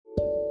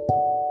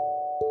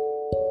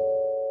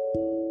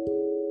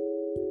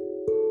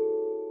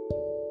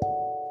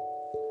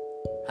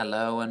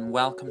Hello and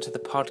welcome to the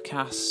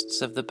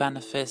podcasts of the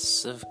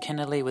benefice of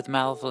Kinnerley with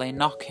Melville,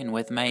 Knockin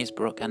with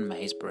Maesbrook and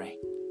Maesbury.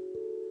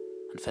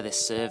 And for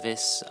this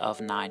service of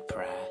night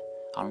prayer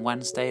on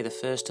Wednesday the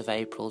 1st of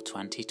April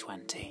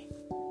 2020.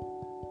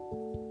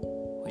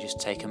 We just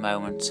take a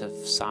moment of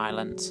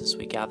silence as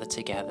we gather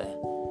together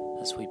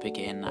as we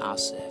begin our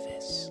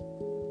service.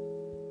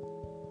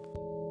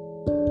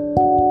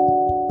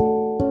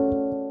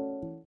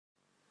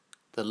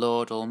 The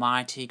Lord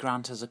Almighty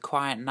grant us a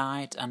quiet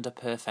night and a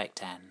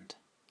perfect end.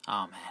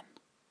 Amen.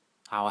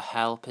 Our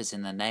help is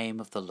in the name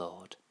of the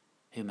Lord,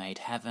 who made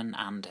heaven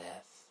and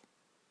earth.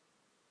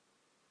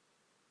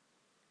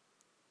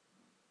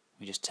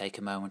 We just take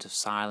a moment of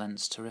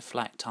silence to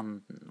reflect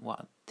on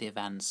what the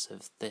events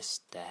of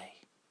this day.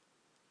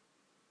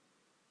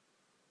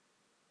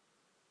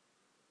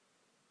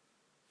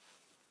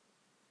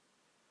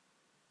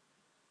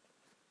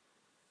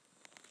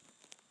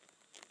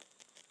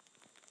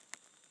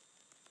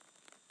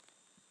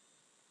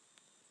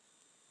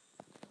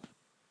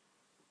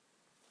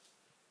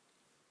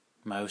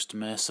 Most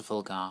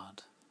merciful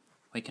God,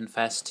 we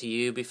confess to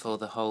you before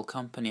the whole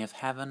company of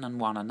heaven and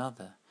one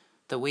another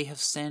that we have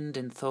sinned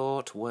in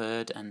thought,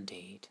 word and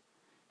deed,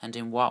 and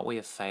in what we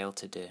have failed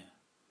to do.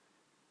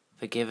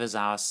 Forgive us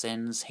our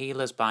sins,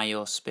 heal us by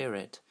your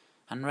Spirit,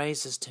 and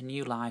raise us to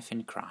new life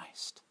in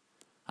Christ.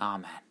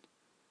 Amen.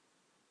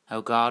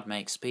 O God,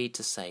 make speed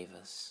to save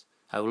us.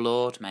 O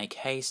Lord, make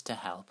haste to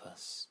help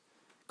us.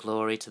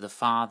 Glory to the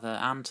Father,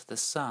 and to the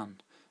Son,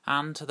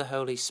 and to the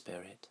Holy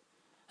Spirit,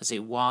 as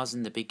it was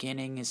in the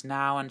beginning, is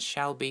now, and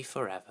shall be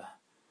forever.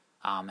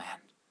 Amen.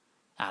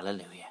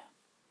 Alleluia.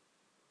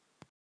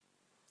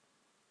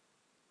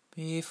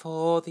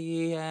 Before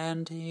the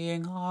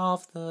ending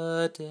of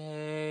the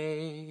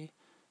day,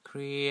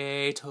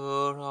 Creator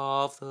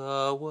of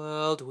the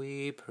world,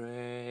 we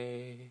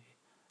pray,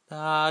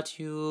 that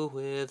you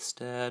with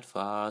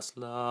steadfast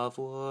love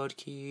would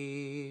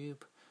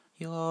keep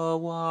your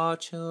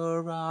watch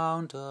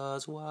around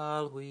us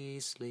while we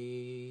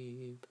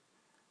sleep.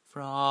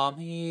 From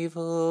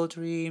evil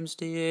dreams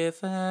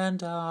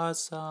defend our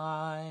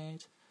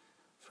sight,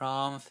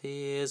 from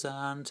fears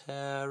and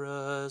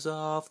terrors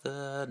of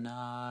the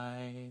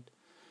night.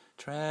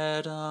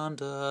 Tread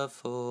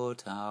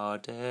underfoot our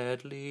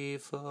deadly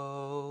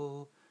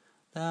foe,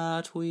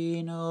 that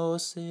we no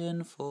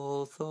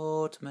sinful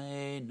thought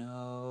may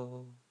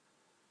know.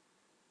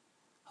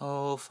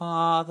 O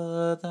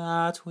Father,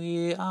 that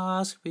we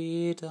ask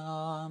be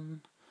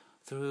done,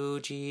 through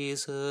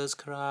Jesus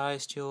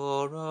Christ,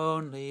 your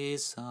only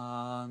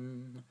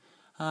Son,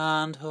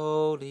 and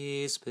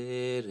Holy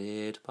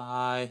Spirit,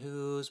 by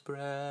whose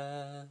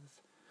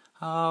breath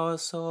our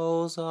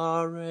souls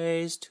are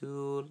raised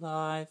to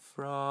life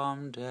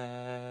from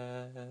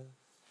death.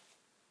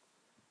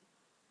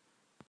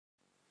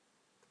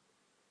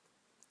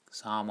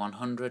 Psalm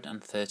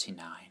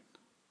 139.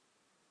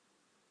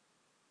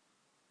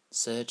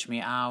 Search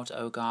me out,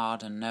 O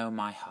God, and know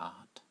my heart.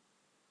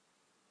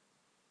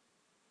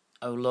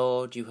 O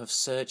Lord, you have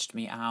searched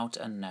me out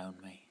and known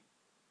me.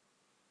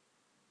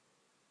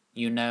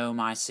 You know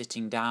my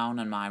sitting down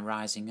and my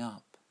rising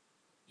up.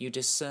 You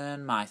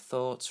discern my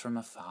thoughts from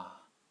afar.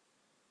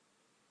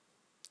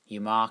 You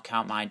mark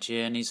out my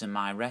journeys and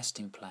my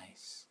resting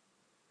place,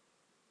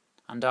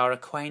 and are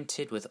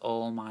acquainted with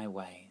all my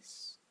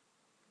ways.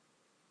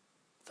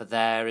 For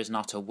there is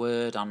not a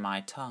word on my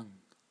tongue,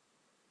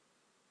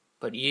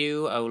 but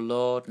you, O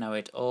Lord, know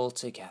it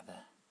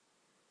altogether.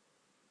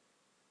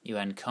 You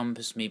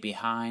encompass me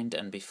behind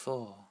and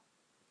before,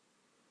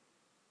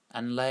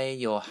 and lay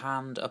your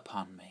hand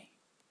upon me.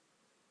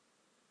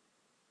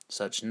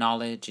 Such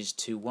knowledge is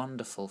too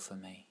wonderful for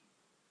me,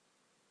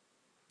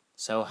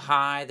 so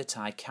high that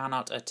I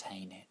cannot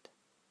attain it.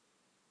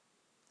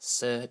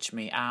 Search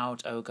me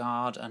out, O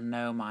God, and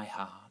know my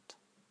heart.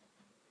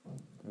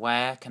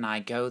 Where can I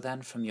go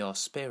then from your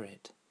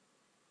Spirit?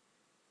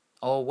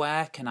 Or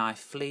where can I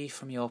flee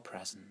from your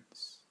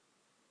presence?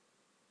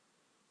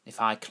 If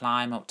I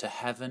climb up to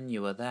heaven,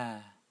 you are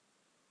there.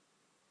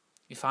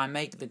 If I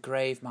make the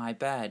grave my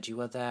bed, you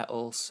are there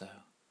also.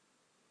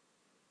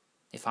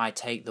 If I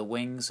take the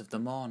wings of the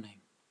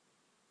morning,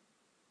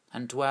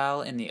 and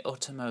dwell in the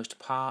uttermost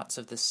parts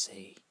of the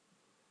sea,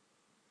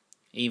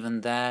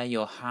 even there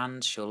your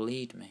hand shall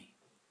lead me.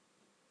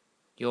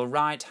 Your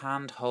right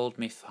hand hold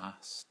me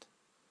fast.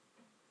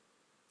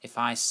 If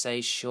I say,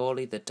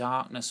 surely the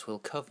darkness will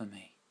cover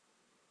me,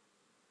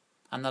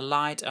 and the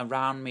light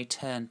around me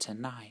turn to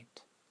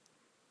night,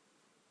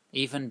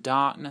 even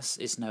darkness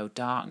is no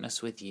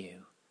darkness with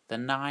you. The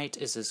night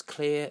is as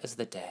clear as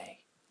the day.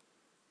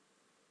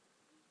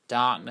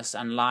 Darkness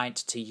and light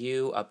to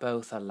you are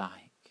both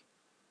alike.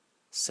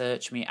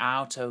 Search me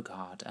out, O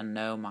God, and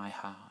know my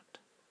heart.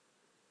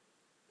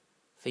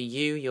 For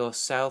you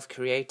yourself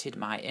created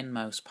my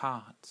inmost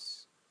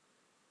parts.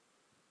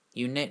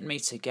 You knit me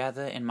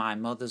together in my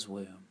mother's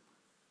womb.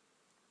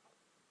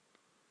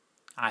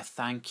 I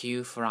thank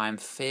you, for I am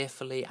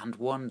fearfully and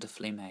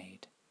wonderfully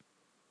made.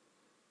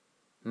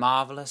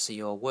 Marvellous are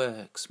your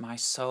works, my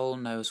soul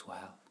knows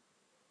well.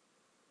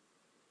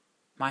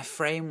 my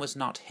frame was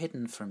not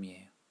hidden from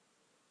you.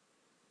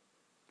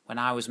 When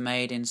I was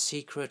made in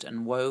secret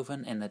and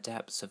woven in the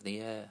depths of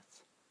the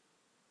earth,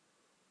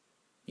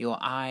 your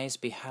eyes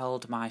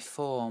beheld my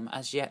form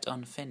as yet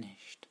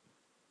unfinished.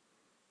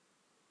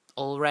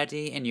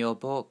 Already in your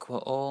book were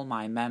all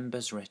my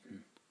members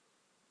written,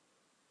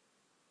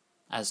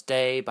 as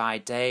day by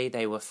day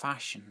they were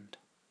fashioned,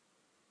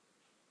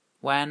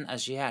 when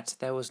as yet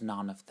there was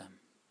none of them.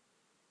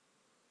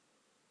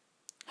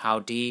 How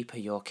deep are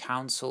your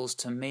counsels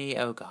to me,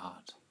 O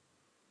God!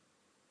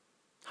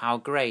 How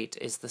great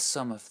is the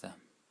sum of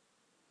them!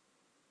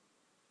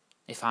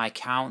 If I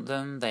count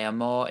them, they are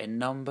more in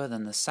number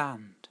than the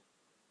sand.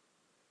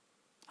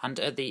 And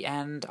at the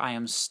end I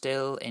am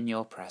still in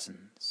your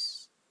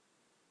presence.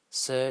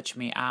 Search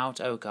me out,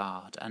 O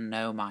God, and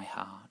know my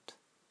heart.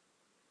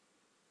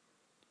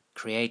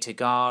 Creator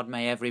God,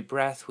 may every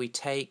breath we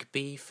take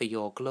be for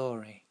your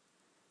glory.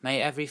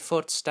 May every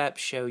footstep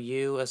show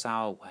you as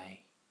our way,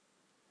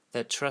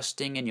 that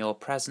trusting in your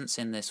presence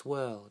in this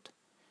world,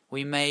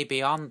 we may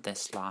beyond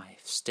this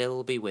life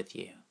still be with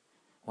you,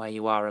 where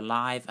you are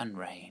alive and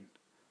reign,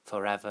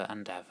 forever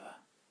and ever.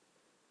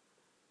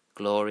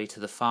 Glory to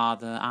the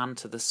Father, and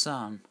to the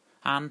Son,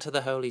 and to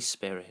the Holy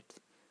Spirit,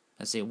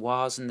 as it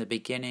was in the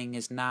beginning,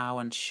 is now,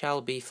 and shall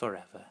be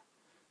forever.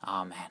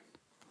 Amen.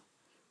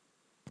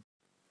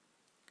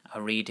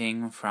 A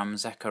reading from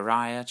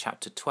Zechariah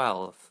chapter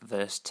 12,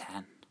 verse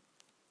 10.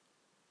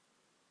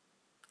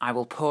 I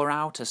will pour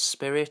out a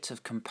spirit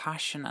of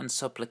compassion and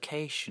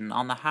supplication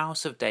on the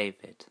house of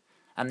David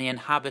and the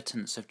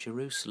inhabitants of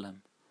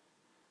Jerusalem,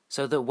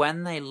 so that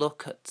when they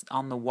look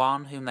on the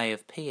one whom they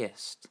have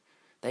pierced,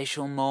 they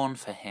shall mourn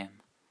for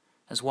him,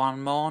 as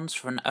one mourns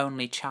for an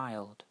only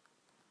child,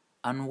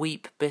 and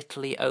weep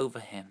bitterly over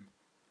him,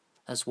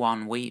 as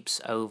one weeps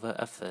over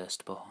a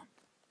firstborn.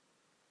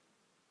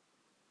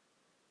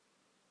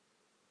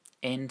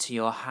 Into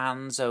your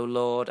hands, O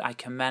Lord, I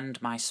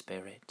commend my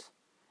spirit.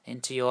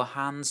 Into your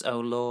hands, O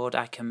Lord,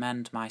 I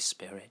commend my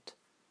spirit.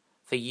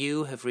 For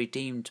you have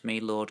redeemed me,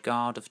 Lord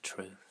God of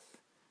truth.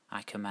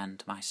 I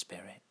commend my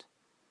spirit.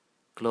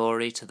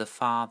 Glory to the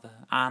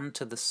Father, and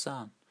to the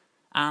Son,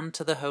 and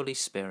to the Holy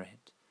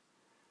Spirit.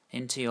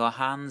 Into your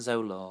hands, O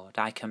Lord,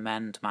 I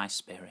commend my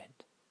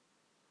spirit.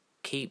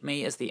 Keep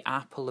me as the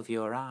apple of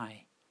your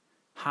eye.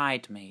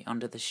 Hide me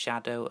under the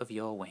shadow of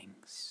your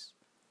wings.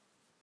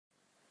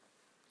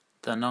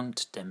 The Nunc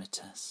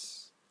Dimittis.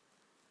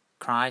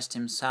 Christ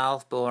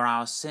himself bore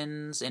our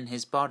sins in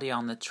his body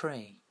on the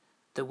tree,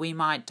 that we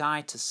might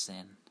die to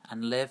sin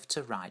and live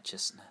to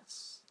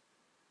righteousness.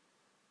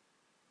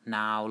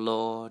 Now,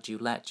 Lord, you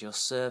let your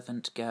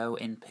servant go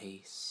in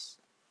peace.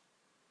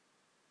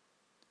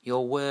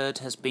 Your word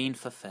has been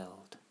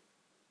fulfilled.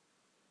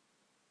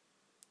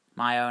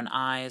 My own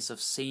eyes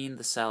have seen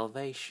the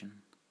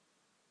salvation,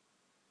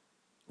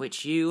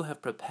 which you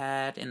have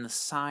prepared in the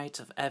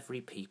sight of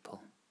every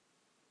people,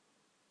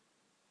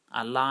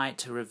 a light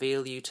to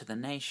reveal you to the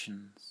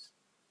nations,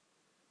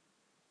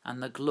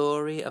 and the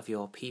glory of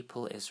your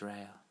people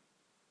Israel.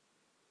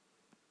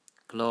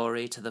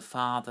 Glory to the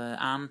Father,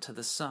 and to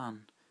the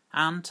Son,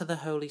 and to the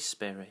Holy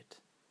Spirit,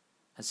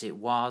 as it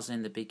was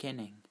in the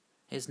beginning,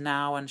 is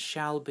now, and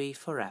shall be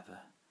forever.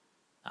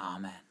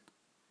 Amen.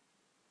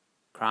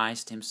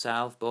 Christ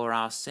himself bore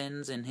our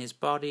sins in his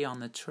body on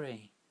the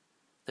tree,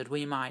 that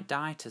we might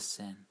die to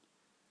sin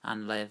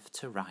and live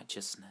to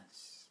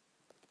righteousness.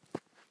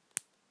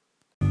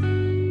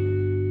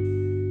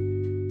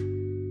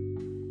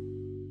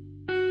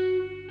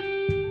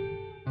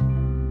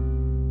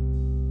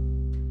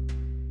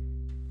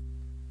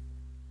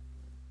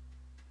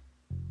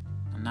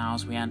 And now,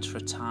 as we enter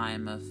a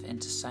time of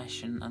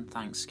intercession and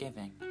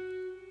thanksgiving,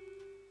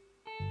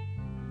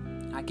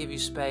 I give you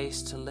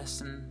space to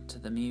listen to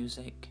the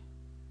music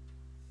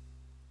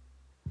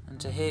and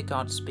to hear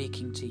God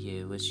speaking to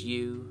you as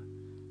you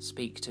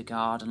speak to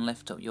God and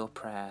lift up your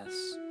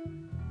prayers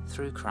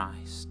through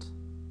Christ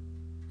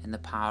in the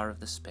power of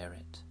the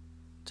Spirit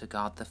to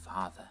God the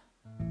Father.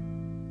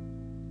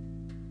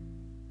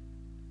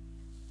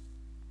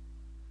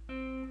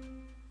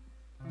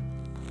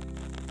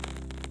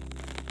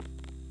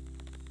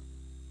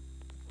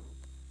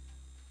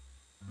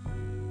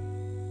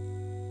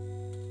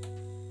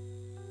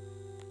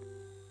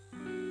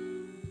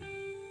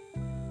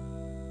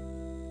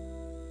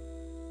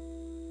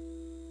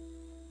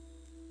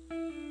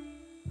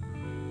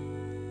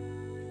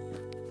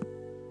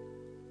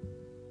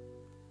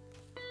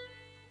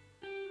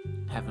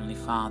 Heavenly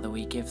Father,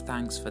 we give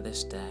thanks for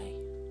this day.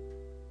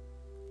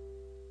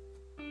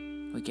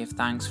 We give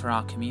thanks for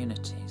our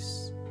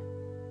communities,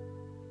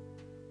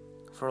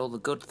 for all the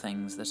good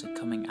things that are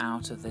coming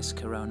out of this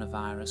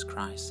coronavirus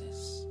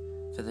crisis,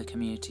 for the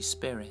community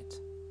spirit,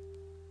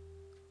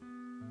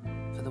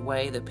 for the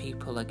way that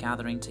people are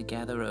gathering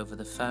together over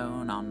the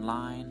phone,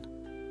 online,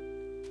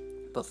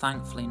 but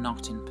thankfully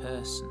not in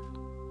person,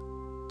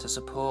 to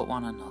support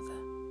one another,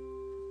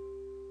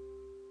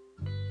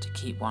 to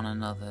keep one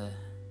another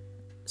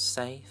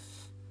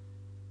safe,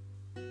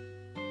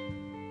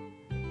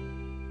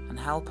 and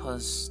help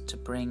us to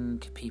bring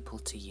people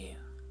to you.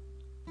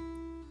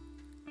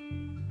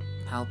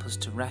 Help us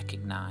to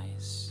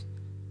recognise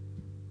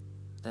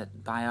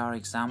that by our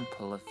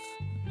example of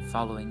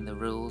following the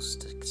rules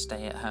to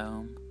stay at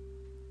home,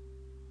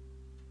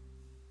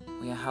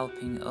 we are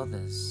helping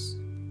others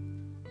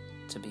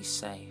to be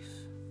safe,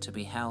 to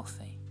be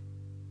healthy.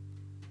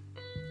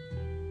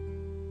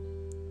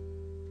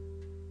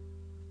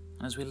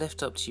 And as we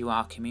lift up to you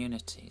our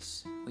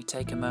communities, we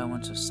take a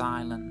moment of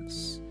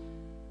silence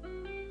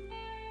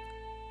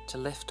to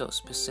lift up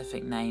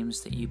specific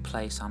names that you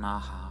place on our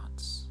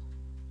hearts.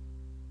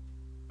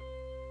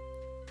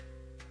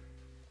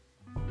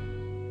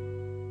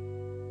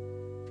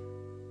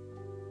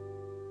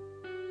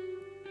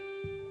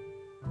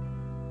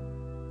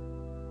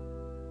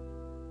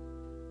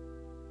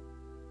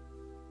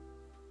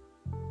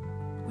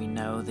 We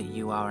know that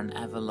you are an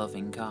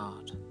ever-loving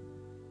God,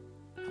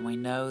 and we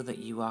know that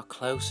you are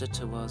closer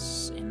to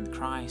us in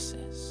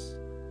crisis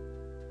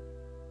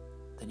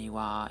than you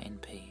are in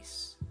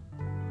peace.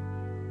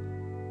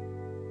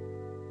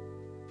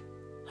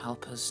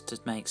 Help us to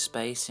make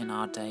space in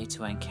our day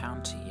to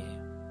encounter you.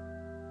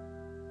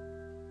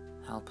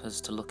 Help us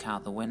to look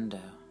out the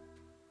window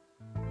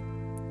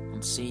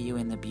and see you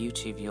in the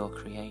beauty of your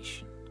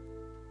creation.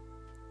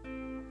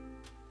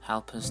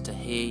 Help us to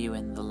hear you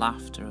in the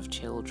laughter of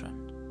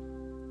children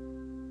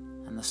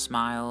and the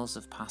smiles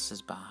of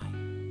passers-by.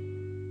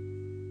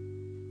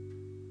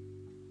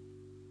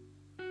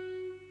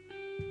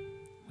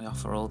 We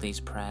offer all these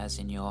prayers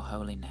in your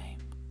holy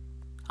name.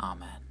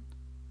 Amen.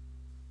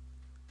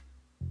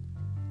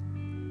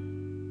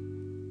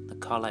 The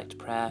Collect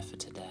Prayer for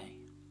today.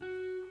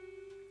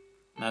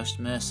 Most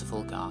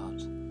merciful God,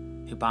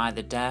 who by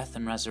the death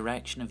and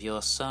resurrection of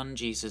your Son,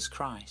 Jesus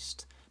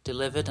Christ,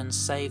 delivered and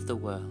saved the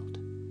world,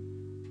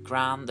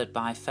 grant that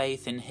by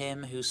faith in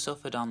him who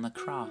suffered on the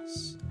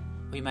cross,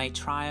 we may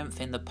triumph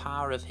in the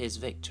power of his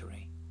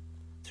victory.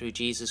 Through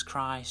Jesus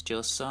Christ,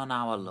 your Son,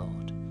 our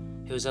Lord,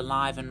 who is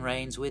alive and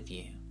reigns with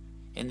you,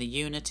 in the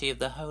unity of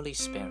the Holy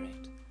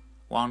Spirit,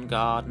 one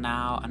God,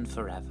 now and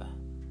forever.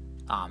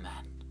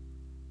 Amen.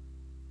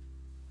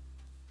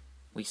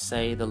 We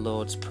say the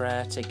Lord's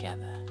Prayer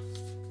together.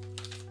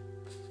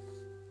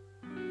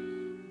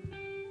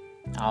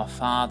 Our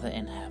Father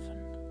in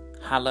heaven,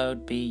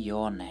 hallowed be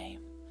your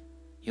name.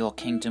 Your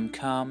kingdom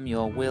come,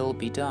 your will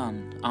be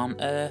done, on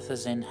earth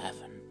as in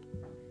heaven.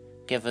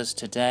 Give us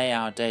today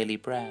our daily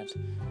bread.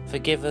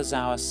 Forgive us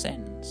our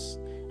sins,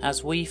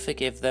 as we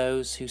forgive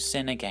those who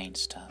sin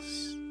against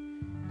us.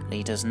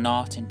 Lead us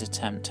not into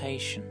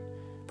temptation,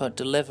 but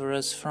deliver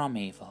us from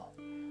evil.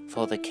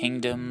 For the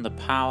kingdom, the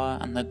power,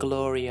 and the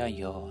glory are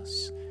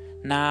yours,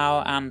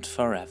 now and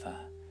forever.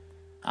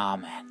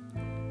 Amen.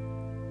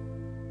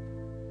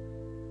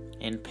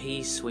 In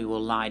peace we will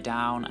lie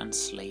down and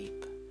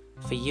sleep.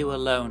 For you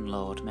alone,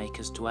 Lord, make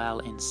us dwell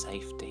in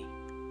safety.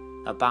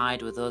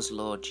 Abide with us,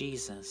 Lord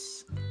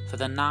Jesus, for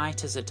the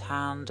night is at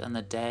hand and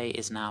the day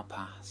is now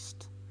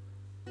past.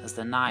 As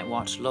the night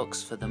watch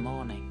looks for the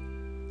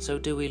morning, so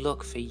do we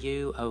look for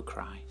you, O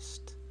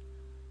Christ.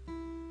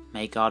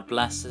 May God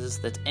bless us,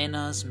 that in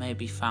us may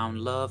be found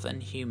love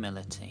and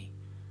humility,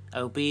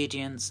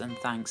 obedience and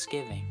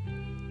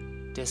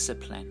thanksgiving,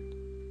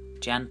 discipline,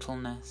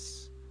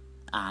 gentleness,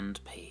 and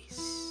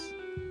peace.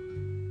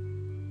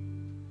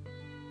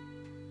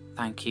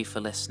 Thank you for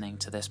listening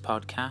to this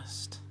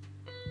podcast.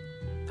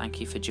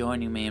 Thank you for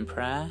joining me in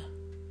prayer.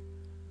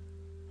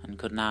 And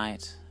good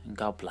night and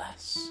God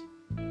bless.